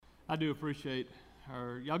I do appreciate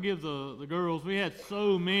her. Y'all give the girls, we had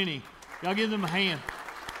so many. Y'all give them a hand.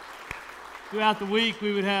 Throughout the week,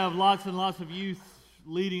 we would have lots and lots of youth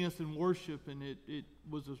leading us in worship, and it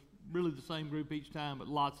was really the same group each time, but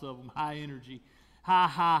lots of them, high energy,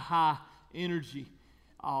 high energy.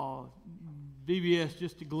 VBS,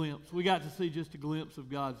 just a glimpse. We got to see just a glimpse of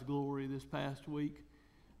God's glory this past week.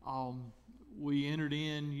 We entered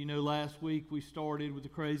in, last week we started with the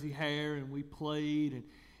crazy hair, and we played,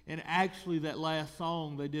 and actually that last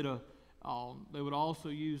song they did they would also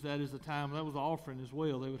use that as a time, that was offering as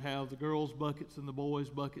well. They would have the girls' buckets and the boys'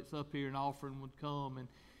 buckets up here, and offering would come. And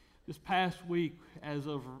this past week, as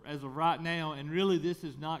of right now, and really this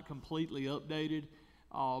is not completely updated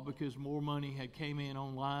because more money had came in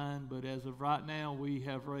online, but as of right now, we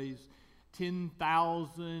have raised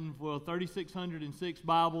 3,606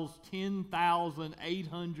 Bibles,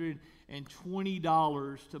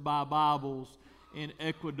 $10,820 to buy Bibles in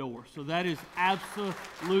Ecuador. So that is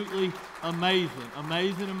absolutely amazing.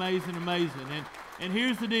 And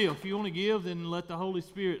here's the deal. If you want to give, then let the Holy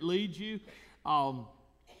Spirit lead you.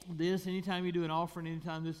 Anytime you do an offering,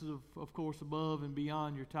 anytime this is, of course, above and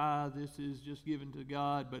beyond your tithe, this is just given to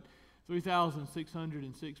God. But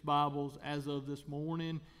 3,606 Bibles as of this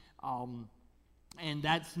morning. And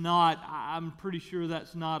that's not, I'm pretty sure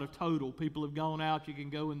that's not a total. People have gone out. You can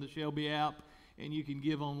go in the Shelby app and you can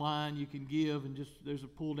give online. You can give, and just there's a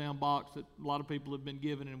pull down box that a lot of people have been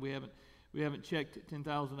giving, and we haven't checked it.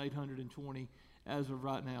 10,820 as of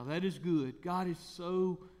right now. That is good. God is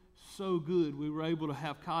so good. We were able to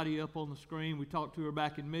have Cotty up on the screen. We talked to her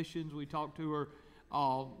back in missions. We talked to her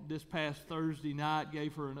this past Thursday night,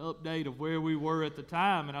 gave her an update of where we were at the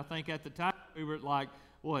time, and I think at the time we were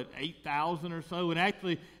at 8,000 or so. And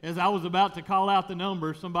actually, as I was about to call out the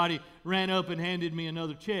number, somebody ran up and handed me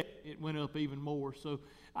another check. It went up even more. So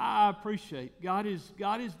I appreciate God is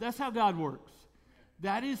that's how God works.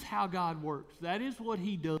 That is how God works. That is what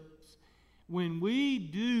He does. When we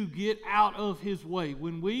do get out of His way,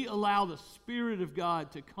 when we allow the Spirit of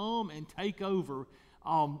God to come and take over,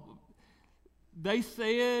 they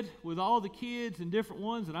said with all the kids and different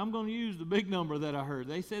ones, and I'm going to use the big number that I heard.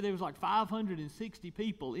 They said there was 560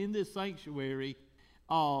 people in this sanctuary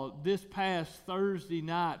this past Thursday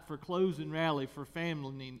night for closing rally for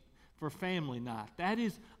family night. That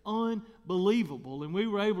is unbelievable. And we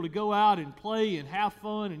were able to go out and play and have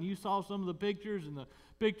fun. And you saw some of the pictures, and the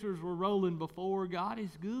pictures were rolling before. God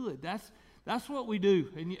is good. That's what we do.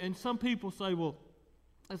 And some people say, well,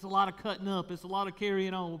 it's a lot of cutting up. It's a lot of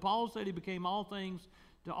carrying on. Well, Paul said he became all things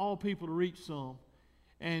to all people to reach some.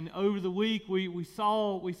 And over the week, we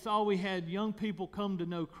saw we had young people come to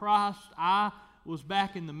know Christ. I was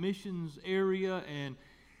back in the missions area, and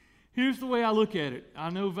here's the way I look at it. I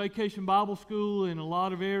know Vacation Bible School in a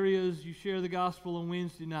lot of areas, you share the gospel on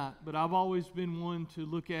Wednesday night, but I've always been one to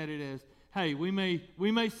look at it as, hey, we may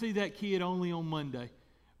see that kid only on Monday.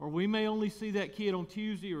 Or we may only see that kid on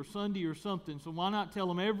Tuesday or Sunday or something. So why not tell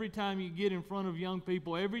them every time you get in front of young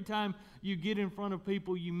people, every time you get in front of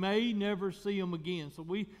people, you may never see them again. So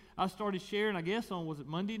I started sharing, I guess was it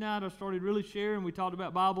Monday night? I started really sharing. We talked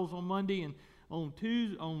about Bibles on Monday and on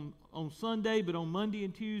Tuesday, on Sunday, but on Monday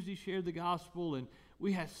and Tuesday shared the gospel. And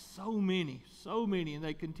we had so many, and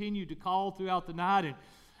they continued to call throughout the night. And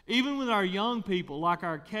even with our young people, like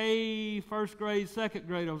our K, first grade, second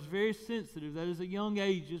grade, I was very sensitive. That is a young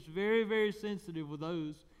age, just very, very sensitive with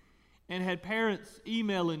those. And had parents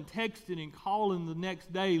emailing, texting, and calling the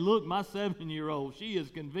next day. Look, my 7-year-old, she is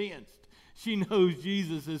convinced she knows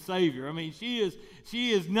Jesus as Savior. I mean, she is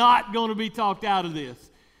not going to be talked out of this.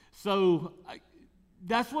 So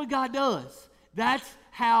that's what God does. That's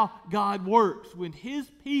how God works. When His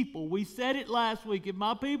people, we said it last week, if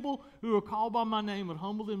my people who are called by my name would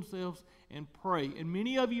humble themselves and pray. And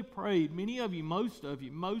many of you prayed.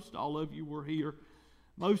 Most all of you were here.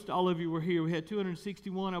 Most all of you were here. We had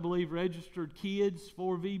 261, I believe, registered kids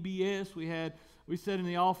for VBS. We sat in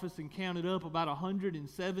the office and counted up about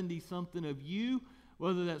 170 something of you,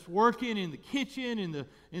 whether that's working in the kitchen,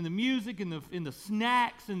 in the music, in the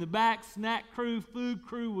snacks, in the back, snack crew, food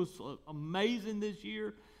crew was amazing this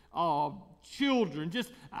year. Children,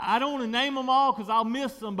 I don't want to name them all because I'll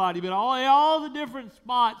miss somebody, but all the different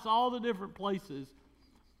spots, all the different places,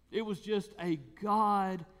 it was just a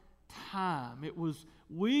God time.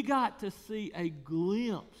 We got to see a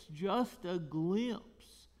glimpse, just a glimpse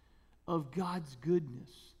of God's goodness.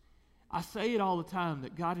 I say it all the time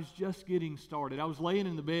that God is just getting started. I was laying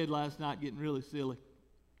in the bed last night getting really silly,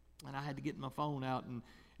 and I had to get my phone out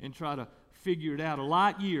and try to figure it out. A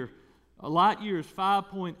light year A light year is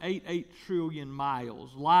 5.88 trillion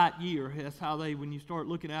miles. Light year, that's how they, when you start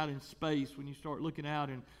looking out in space, when you start looking out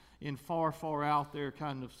in far, far out there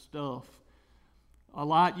kind of stuff. A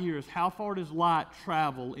light year is how far does light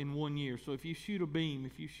travel in 1 year. So if you shoot a beam,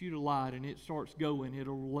 if you shoot a light and it starts going,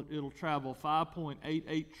 it'll travel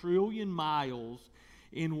 5.88 trillion miles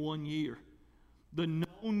in 1 year. The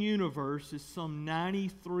known universe is some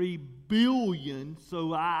 93 billion,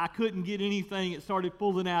 so I couldn't get anything. It started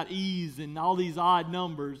pulling out E's and all these odd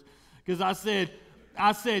numbers because I said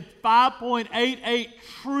 5.88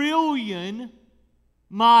 trillion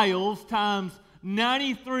miles times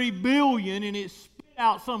 93 billion, and it spit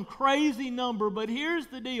out some crazy number. But here's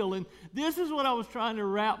the deal, and this is what I was trying to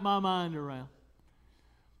wrap my mind around.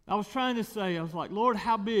 I was trying to say, I was like, Lord,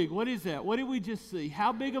 how big? What is that? What did we just see?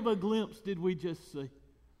 How big of a glimpse did we just see?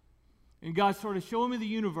 And God started showing me the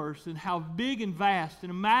universe and how big and vast. And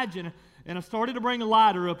imagine, and I started to bring a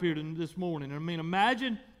lighter up here this morning. I mean,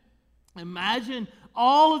 imagine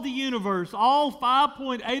all of the universe, all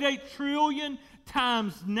 5.88 trillion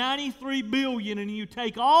times 93 billion, and you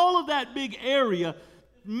take all of that big area,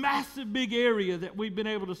 massive big area that we've been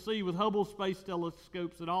able to see with Hubble space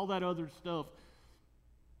telescopes and all that other stuff.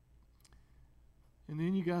 And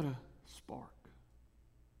then you got a spark,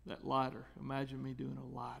 that lighter. Imagine me doing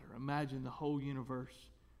a lighter. Imagine the whole universe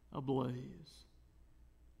ablaze.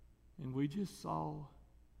 And we just saw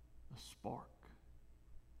a spark.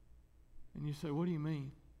 And you say, what do you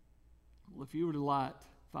mean? Well, if you were to light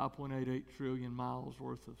 5.88 trillion miles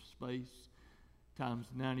worth of space times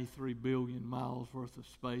 93 billion miles worth of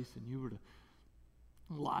space, and you were to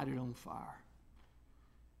light it on fire,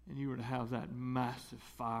 and you were to have that massive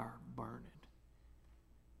fire burning,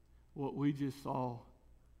 what we just saw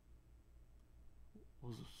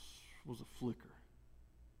was a flicker.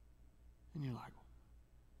 And you're like,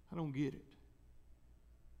 I don't get it.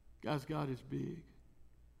 Guys, God is big.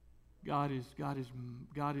 God is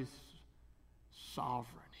sovereign.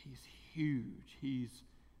 He's huge.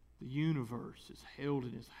 The universe is held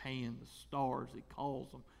in his hand. The stars, he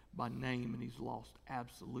calls them by name, and he's lost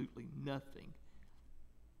absolutely nothing.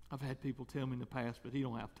 I've had people tell me in the past, but he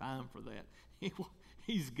don't have time for that.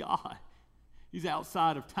 He's God. He's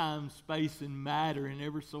outside of time, space, and matter, and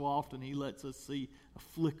ever so often he lets us see a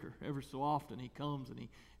flicker. Ever so often he comes and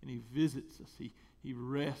he visits us. He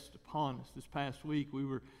rests upon us. This past week we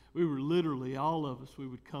were literally, all of us, we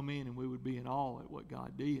would come in and we would be in awe at what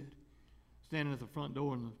God did. Standing at the front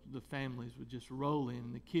door, and the families would just roll in,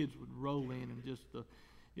 and the kids would roll in, and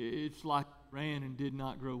it's like ran and did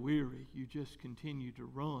not grow weary. You just continue to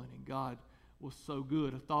run, and God was so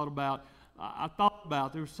good. I thought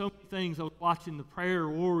about there were so many things. I was watching the prayer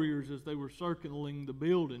warriors as they were circling the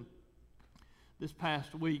building this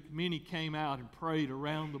past week. Many came out and prayed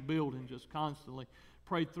around the building, just constantly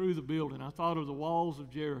prayed through the building. I thought of the walls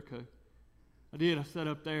of Jericho. I did. I sat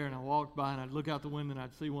up there and I walked by, and I'd look out the window and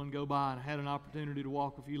I'd see one go by, and I had an opportunity to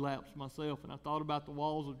walk a few laps myself, and I thought about the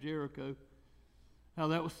walls of Jericho, how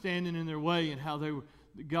that was standing in their way, and how they were.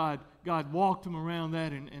 God walked them around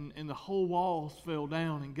that, and the whole walls fell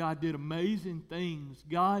down, and God did amazing things.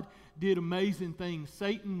 God did amazing things.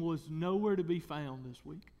 Satan was nowhere to be found this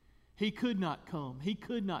week. He could not come. He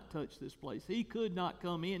could not touch this place. He could not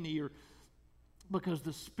come in here because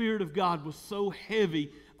the Spirit of God was so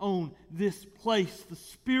heavy on this place. The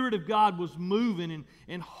Spirit of God was moving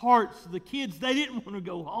in hearts. The kids, they didn't want to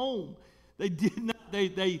go home. They did not.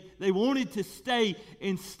 They wanted to stay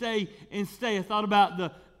and stay and stay. I thought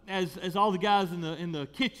about as all the guys in the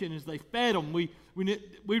kitchen, as they fed them, we'd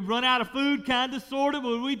run out of food, kind of, sort of,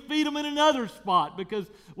 but we'd feed them in another spot, because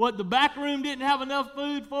what the back room didn't have enough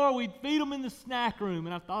food for, we'd feed them in the snack room.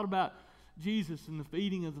 And I thought about Jesus and the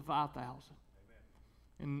feeding of the 5,000.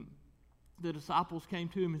 And the disciples came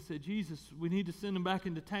to him and said, Jesus, we need to send them back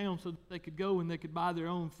into town so that they could go and they could buy their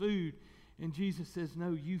own food. And Jesus says,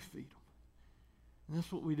 no, you feed them. And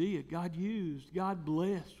that's what we did. God used, God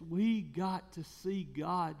blessed. We got to see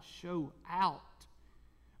God show out.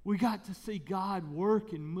 We got to see God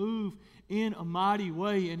work and move in a mighty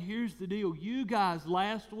way. And here's the deal. You guys,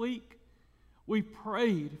 last week, we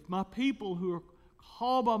prayed. If my people who are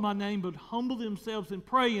called by my name would humble themselves and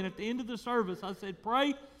pray. And at the end of the service, I said,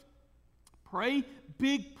 pray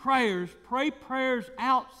big prayers. Pray prayers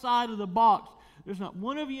outside of the box. There's not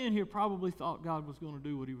one of you in here probably thought God was going to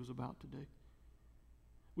do what he was about to do.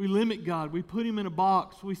 We limit God. We put him in a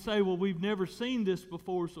box. We say, well, we've never seen this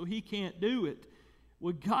before, so he can't do it.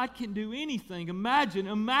 Well, God can do anything.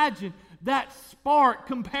 Imagine that spark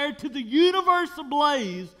compared to the universe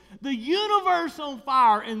ablaze, the universe on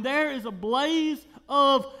fire, and there is a blaze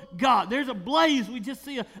of God. There's a blaze. We just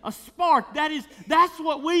see a spark. That's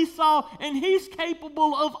what we saw, and He's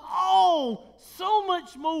capable of so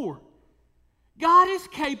much more. God is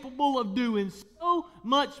capable of doing so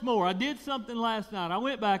much more. I did something last night. I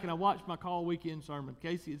went back and I watched my call weekend sermon.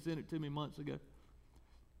 Casey had sent it to me months ago.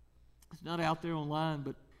 It's not out there online,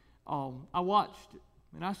 but I watched it.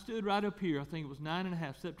 And I stood right up here. I think it was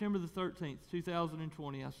 9:30, September the 13th,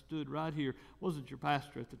 2020. I stood right here. Wasn't your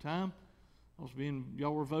pastor at the time.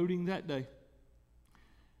 Y'all were voting that day.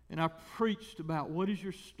 And I preached about what is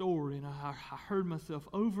your story. And I heard myself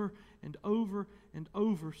over and over and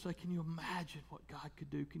over say, can you imagine what God could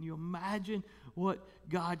do? Can you imagine what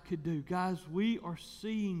God could do? Guys, we are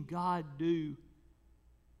seeing God do.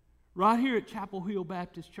 Right here at Chapel Hill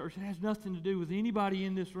Baptist Church, it has nothing to do with anybody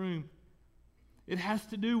in this room. It has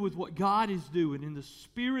to do with what God is doing in the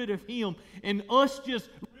Spirit of Him and us just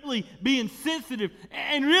really being sensitive.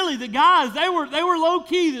 And really, the guys, they were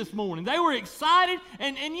low-key this morning. They were excited.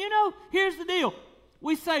 And you know, here's the deal.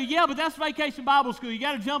 We say, yeah, but that's Vacation Bible School. You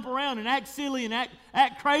got to jump around and act silly and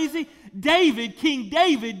act crazy. King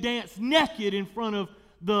David danced naked in front of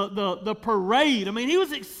the parade. I mean, he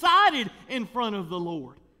was excited in front of the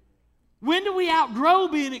Lord. When do we outgrow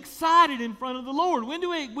being excited in front of the Lord? When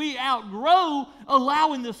do we outgrow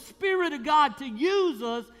allowing the Spirit of God to use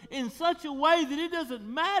us in such a way that it doesn't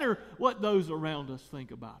matter what those around us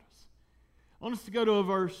think about us? I want us to go to a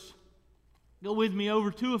verse. Go with me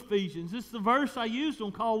over to Ephesians. This is the verse I used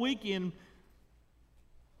on Call Weekend.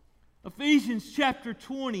 Ephesians chapter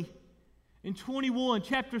 20 and 21.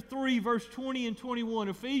 Chapter 3, verse 20 and 21.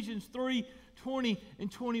 Ephesians 3, 20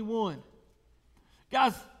 and 21.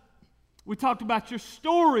 Guys, we talked about your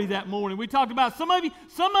story that morning. We talked about some of you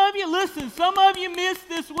missed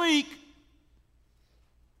this week.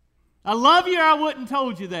 I love you or I wouldn't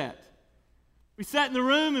told you that. We sat in the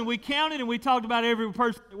room and we counted and we talked about every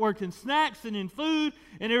person that worked in snacks and in food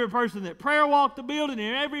and every person that prayer walked the building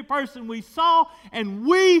and every person we saw, and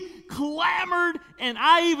we clamored, and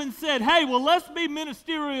I even said, hey, well, let's be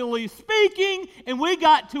ministerially speaking, and we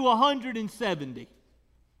got to 170.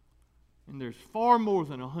 And there's far more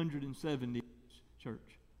than 170 in this church.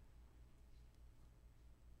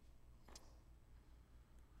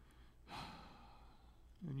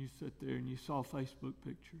 And you sit there and you saw Facebook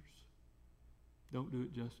pictures. Don't do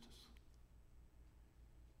it justice.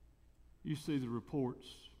 You see the reports.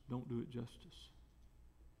 Don't do it justice.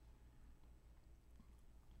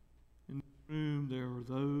 In this room there are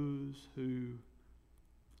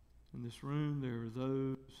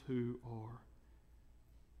those who are.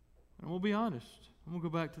 And we'll be honest. I'm going to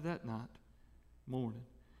go back to that morning.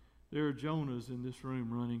 There are Jonahs in this room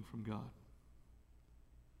running from God,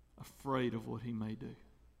 afraid of what He may do,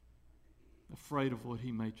 afraid of what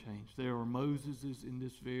He may change. There are Moseses in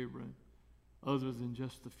this very room, other than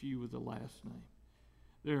just the few with the last name.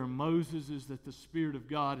 There are Moseses that the Spirit of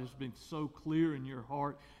God has been so clear in your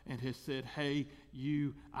heart and has said, hey,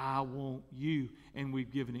 you, I want you. And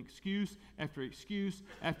we've given excuse after excuse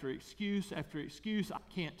after excuse after excuse. I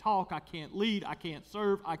can't talk, I can't lead, I can't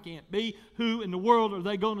serve, I can't be. Who in the world are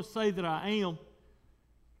they going to say that I am?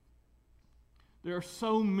 There are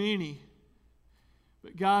so many.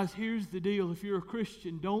 But guys, here's the deal. If you're a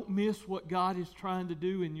Christian, don't miss what God is trying to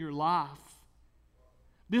do in your life.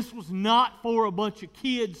 This was not for a bunch of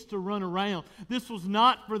kids to run around. This was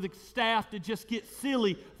not for the staff to just get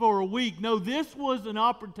silly for a week. No, this was an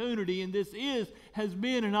opportunity, and has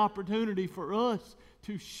been an opportunity for us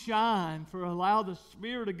to shine, for allow the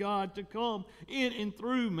Spirit of God to come in and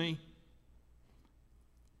through me.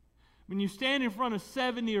 When you stand in front of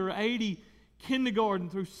 70 or 80 kindergarten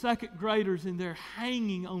through second graders and they're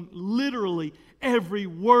hanging on literally every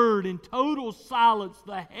word in total silence,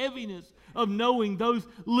 the heaviness of knowing those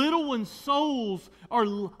little ones' souls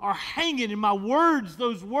are hanging in my words,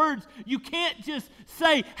 those words. You can't just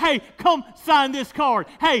say, hey, come sign this card.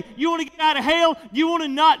 Hey, you want to get out of hell? You want to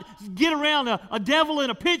not get around a devil in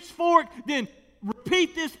a pitchfork? Then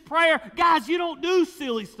repeat this prayer. Guys, you don't do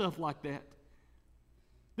silly stuff like that.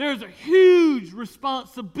 There's a huge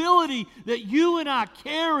responsibility that you and I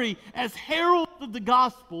carry as heralds of the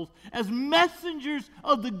Gospels, as messengers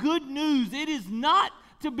of the good news. It is not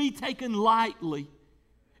to be taken lightly.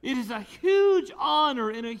 It is a huge honor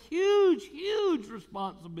and a huge, huge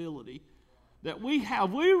responsibility that we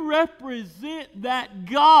have. We represent that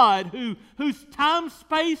God whose time,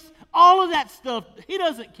 space, all of that stuff, He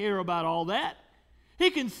doesn't care about all that. He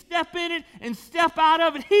can step in it and step out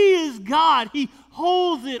of it. He is God. He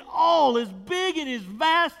holds it all, as big and as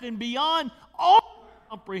vast and beyond all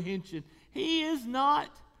comprehension. He's not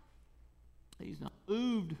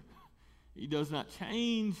moved. He does not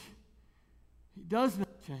change. He does not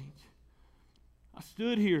change. I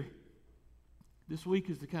stood here. This week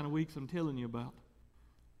is the kind of weeks I'm telling you about.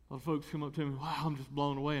 A lot of folks come up to me, wow, I'm just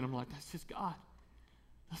blown away. And I'm like, that's just God.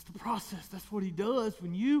 That's the process. That's what He does.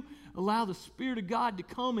 When you allow the Spirit of God to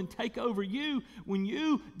come and take over you, when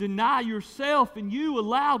you deny yourself and you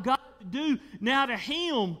allow God to do, now to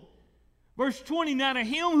Him, verse 20, now to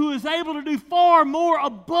Him who is able to do far more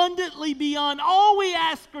abundantly beyond all we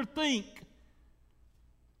ask or think.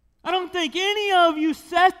 I don't think any of you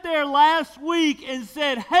sat there last week and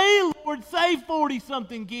said, hey, Lord, save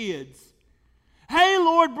 40-something kids. Hey,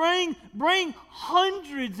 Lord, bring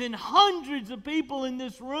hundreds and hundreds of people in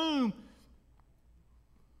this room.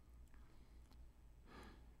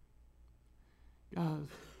 Guys,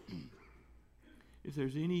 if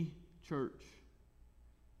there's any church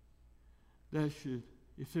that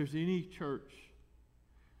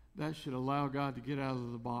should allow God to get out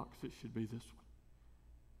of the box, it should be this one.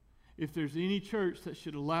 If there's any church that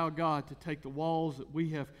should allow God to take the walls that we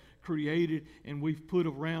have created and we've put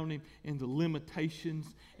around Him and the limitations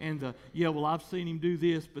and the, I've seen Him do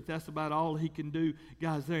this, but that's about all He can do.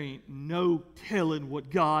 Guys, there ain't no telling what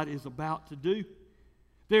God is about to do.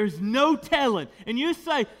 There's no telling. And you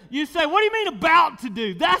say, what do you mean about to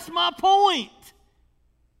do? That's my point.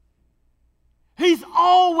 He's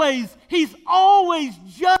always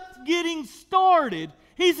just getting started.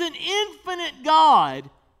 He's an infinite God.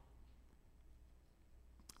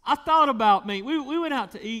 I thought about me. We went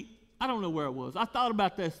out to eat. I don't know where it was. I thought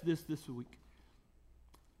about this week.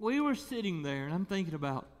 We were sitting there, and I'm thinking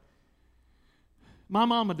about my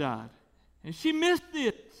mama died, and she missed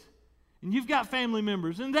this. And you've got family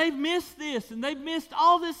members, and they've missed this, and they've missed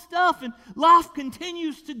all this stuff, and life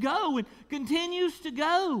continues to go and continues to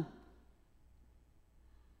go.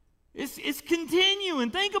 It's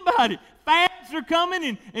continuing. Think about it. Fads are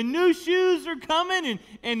coming and new shoes are coming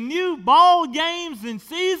and new ball games and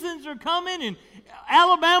seasons are coming and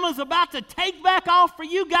Alabama's about to take back off for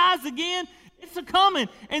you guys again. It's a coming.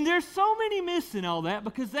 And there's so many missing all that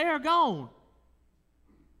because they are gone.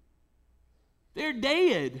 They're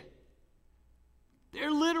dead.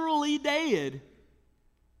 They're literally dead.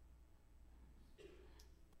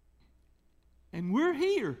 And we're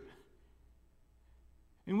here.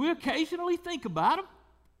 And we occasionally think about them.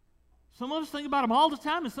 Some of us think about them all the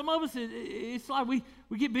time, and some of us, it's like we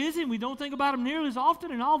get busy and we don't think about them nearly as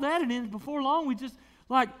often and all that, and then before long we just,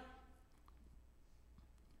 it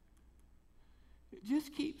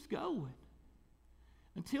just keeps going.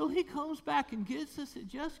 Until He comes back and gets us, it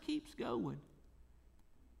just keeps going.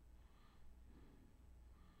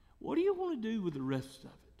 What do you want to do with the rest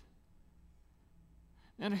of it?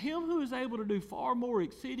 And to Him who is able to do far more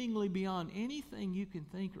exceedingly beyond anything you can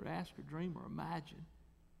think or ask or dream or imagine,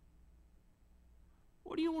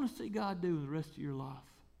 what do you want to see God do in the rest of your life?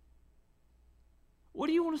 What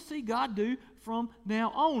do you want to see God do from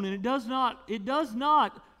now on? And it does not,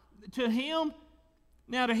 to Him,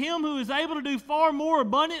 now to Him who is able to do far more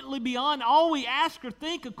abundantly beyond all we ask or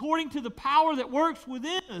think according to the power that works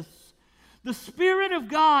within us. The Spirit of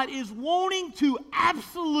God is wanting to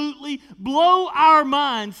absolutely blow our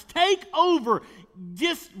minds, take over,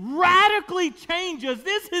 just radically change us.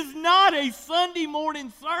 This is not a Sunday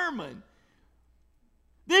morning sermon.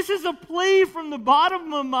 This is a plea from the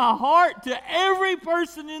bottom of my heart to every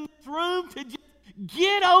person in this room to just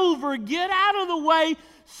get over, get out of the way,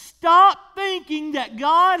 stop thinking that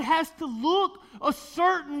God has to look a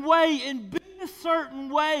certain way and be a certain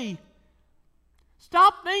way.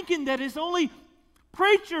 Stop thinking that it's only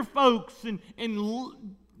preacher folks and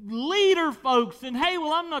leader folks and, hey,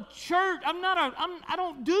 well, I'm not church. I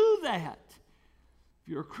don't do that. If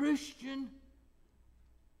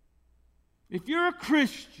you're a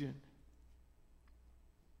Christian,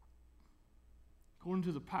 according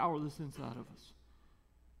to the power that's inside of us,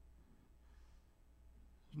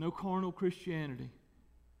 there's no carnal Christianity,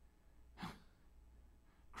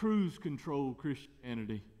 cruise control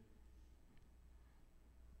Christianity,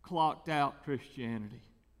 clocked out Christianity.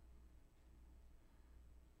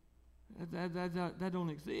 That don't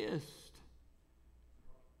exist.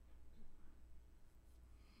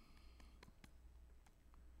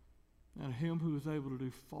 Now to Him who is able to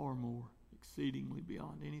do far more, exceedingly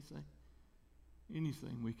beyond anything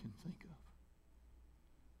we can think of,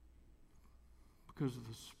 because of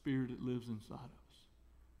the Spirit that lives inside of us.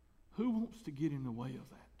 Who wants to get in the way of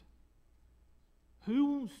that?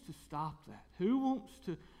 Who wants to stop that? Who wants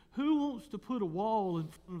to put a wall in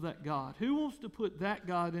front of that God? Who wants to put that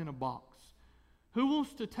God in a box? Who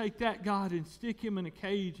wants to take that God and stick Him in a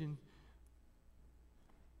cage? And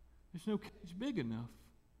there's no cage big enough.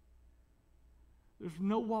 There's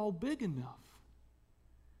no wall big enough.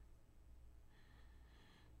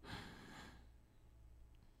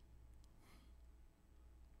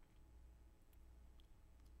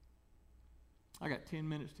 I got 10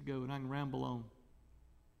 minutes to go and I can ramble on.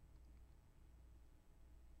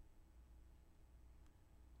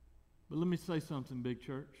 But let me say something, big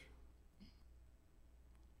church.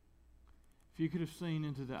 If you could have seen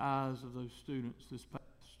into the eyes of those students this past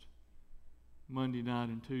Monday night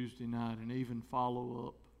and Tuesday night and even follow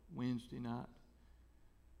up Wednesday night,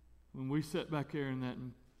 when we sat back there in that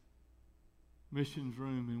missions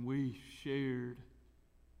room and we shared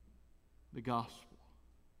the gospel.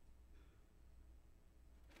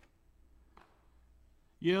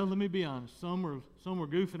 Yeah, let me be honest. Some were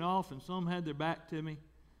goofing off and some had their back to me.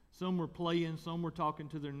 Some were playing, some were talking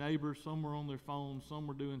to their neighbors, some were on their phones, some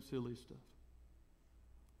were doing silly stuff.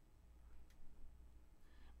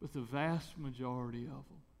 But the vast majority of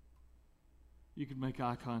them, you could make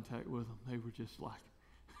eye contact with them. They were just like,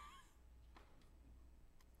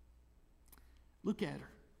 look at her.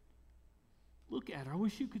 Look at her. I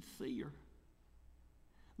wish you could see her.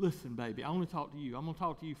 Listen, baby, I want to talk to you. I'm going to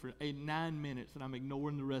talk to you for 9 minutes, and I'm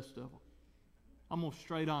ignoring the rest of them. I'm going to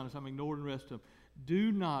straight honest. I'm ignoring the rest of them.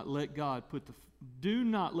 Do not let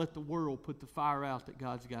the world put the fire out that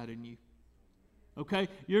God's got in you. Okay?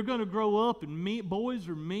 You're going to grow up and boys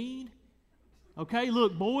are mean. Okay?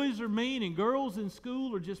 Look, boys are mean and girls in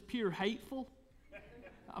school are just pure hateful.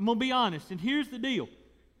 I'm going to be honest. And here's the deal.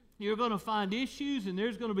 You're going to find issues and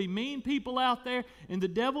there's going to be mean people out there, and the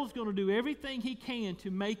devil's going to do everything he can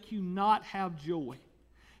to make you not have joy.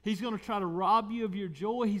 He's going to try to rob you of your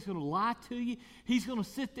joy. He's going to lie to you. He's going to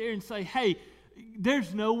sit there and say, hey,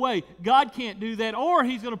 there's no way. God can't do that. Or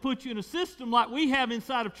he's going to put you in a system like we have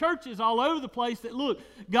inside of churches all over the place that, look,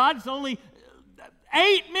 God's only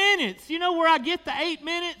 8 minutes. You know where I get the 8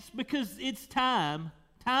 minutes? Because it's time.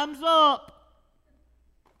 Time's up.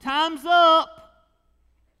 Time's up.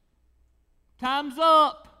 Time's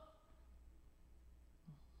up.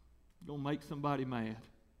 Gonna make somebody mad.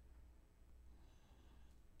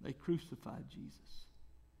 They crucified Jesus.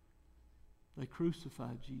 They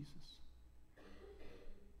crucified Jesus.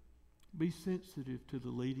 Be sensitive to the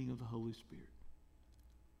leading of the Holy Spirit.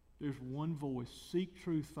 There's one voice. Seek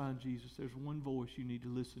truth, find Jesus. There's one voice you need to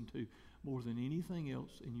listen to more than anything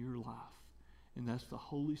else in your life. And that's the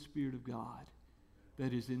Holy Spirit of God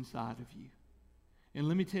that is inside of you. And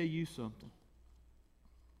let me tell you something.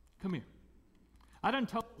 Come here. I done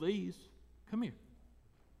told these. Come here.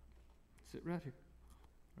 Sit right here.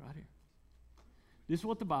 Right here. This is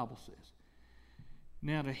what the Bible says.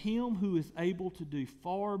 Now to him who is able to do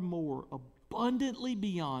far more abundantly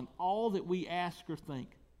beyond all that we ask or think,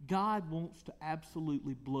 God wants to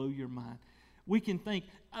absolutely blow your mind. We can think,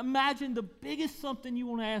 imagine the biggest something you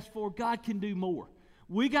want to ask for, God can do more.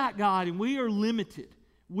 We got God and we are limited.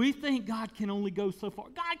 We think God can only go so far.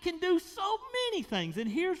 God can do so many things. And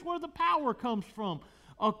here's where the power comes from.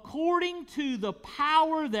 According to the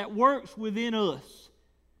power that works within us.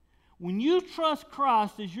 When you trust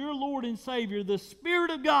Christ as your Lord and Savior, the Spirit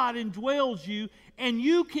of God indwells you and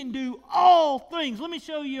you can do all things. Let me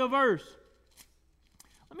show you a verse.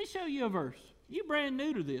 Let me show you a verse. You're brand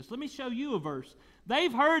new to this. Let me show you a verse.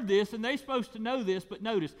 They've heard this and they're supposed to know this, but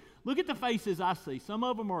notice, look at the faces I see. Some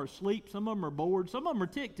of them are asleep. Some of them are bored. Some of them are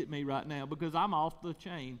ticked at me right now because I'm off the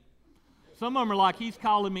chain. Some of them are like, he's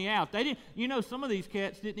calling me out. They didn't. You know, some of these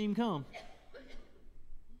cats didn't even come.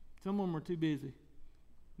 Some of them are too busy.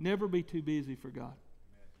 Never be too busy for God.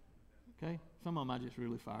 Okay? Some of them I just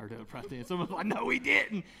really fired up right then. Some of them are like, no, he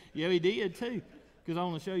didn't. Yeah, he did too. Because I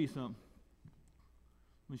want to show you something.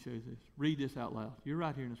 Let me show you this. Read this out loud. You're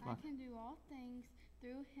right here in this pocket. I can do all things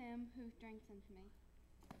through him who strengthens me.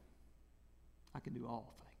 I can do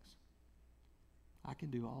all things. I can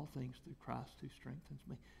do all things through Christ who strengthens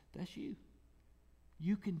me. That's you.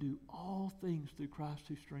 You can do all things through Christ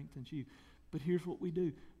who strengthens you. But here's what we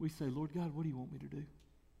do. We say, Lord God, what do you want me to do?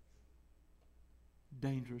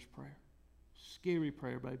 Dangerous prayer. Scary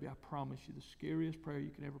prayer, baby. I promise you, the scariest prayer you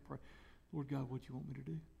can ever pray. Lord God, what do you want me to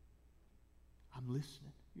do? I'm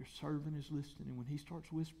listening. Your servant is listening. And when he starts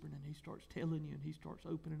whispering and he starts telling you and he starts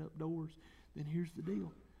opening up doors, then here's the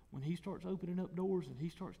deal. When he starts opening up doors and he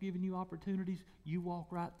starts giving you opportunities, you walk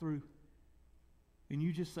right through. And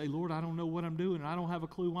you just say, Lord, I don't know what I'm doing, and I don't have a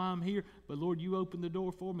clue why I'm here, but Lord, you open the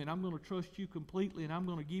door for me, and I'm going to trust you completely, and I'm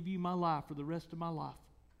going to give you my life for the rest of my life.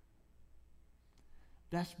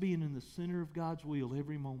 That's being in the center of God's will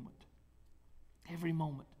every moment. Every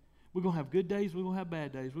moment. We're going to have good days, we're going to have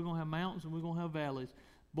bad days. We're going to have mountains, and we're going to have valleys.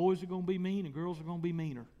 Boys are going to be mean, and girls are going to be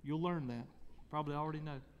meaner. You'll learn that. Probably already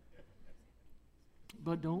know.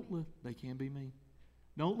 But they can be mean.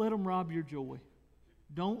 Don't let them rob your joy.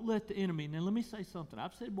 Don't let the enemy. Now let me say something.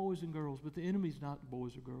 I've said boys and girls, but the enemy's not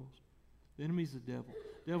boys or girls. The enemy's the devil.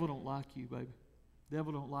 The devil don't like you, baby. The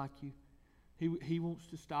devil don't like you. He wants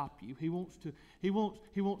to stop you. He wants to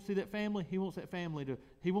see that family. He wants that family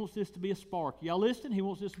he wants this to be a spark. Y'all listening? He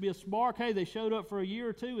wants this to be a spark. Hey, they showed up for a year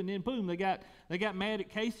or two, and then boom, they got mad at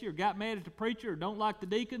Casey, or got mad at the preacher, or don't like the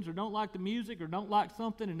deacons, or don't like the music, or don't like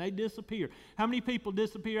something, and they disappear. How many people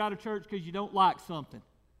disappear out of church because you don't like something?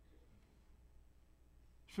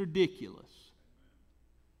 It's ridiculous.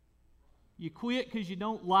 You quit because you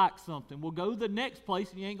don't like something. Well, go to the next place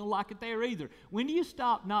and you ain't going to like it there either. When do you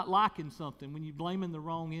stop not liking something? When you're blaming the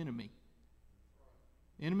wrong enemy.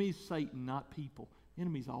 Enemy is Satan, not people.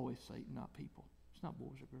 Enemy's always Satan, not people. It's not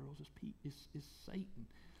boys or girls. It's Satan.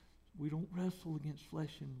 We don't wrestle against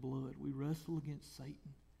flesh and blood. We wrestle against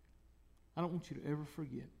Satan. I don't want you to ever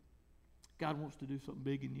forget. God wants to do something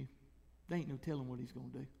big in you. There ain't no telling what He's going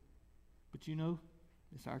to do. But you know,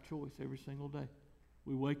 it's our choice every single day.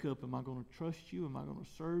 We wake up, am I going to trust you? Am I going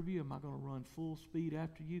to serve you? Am I going to run full speed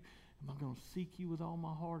after you? Am I going to seek you with all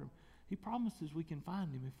my heart? He promises we can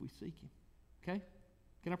find Him if we seek Him. Okay?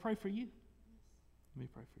 Can I pray for you? Let me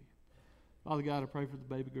pray for you. Father God, I pray for the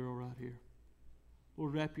baby girl right here.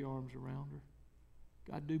 Lord, wrap your arms around her.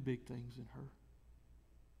 God, do big things in her.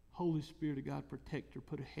 Holy Spirit of God, protect her.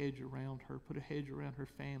 Put a hedge around her. Put a hedge around her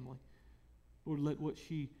family. Lord, let what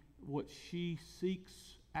she seeks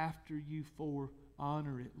after you for,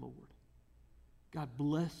 honor it, Lord. God,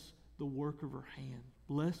 bless the work of her hand.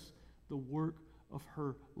 Bless the work of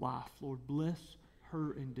her life, Lord. Bless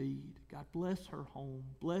her indeed. God, bless her home.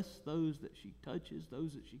 Bless those that she touches,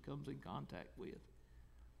 those that she comes in contact with.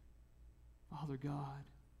 Father God,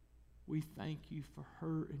 we thank you for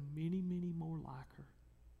her and many, many more like her.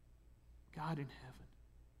 God in heaven,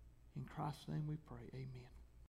 in Christ's name we pray, amen.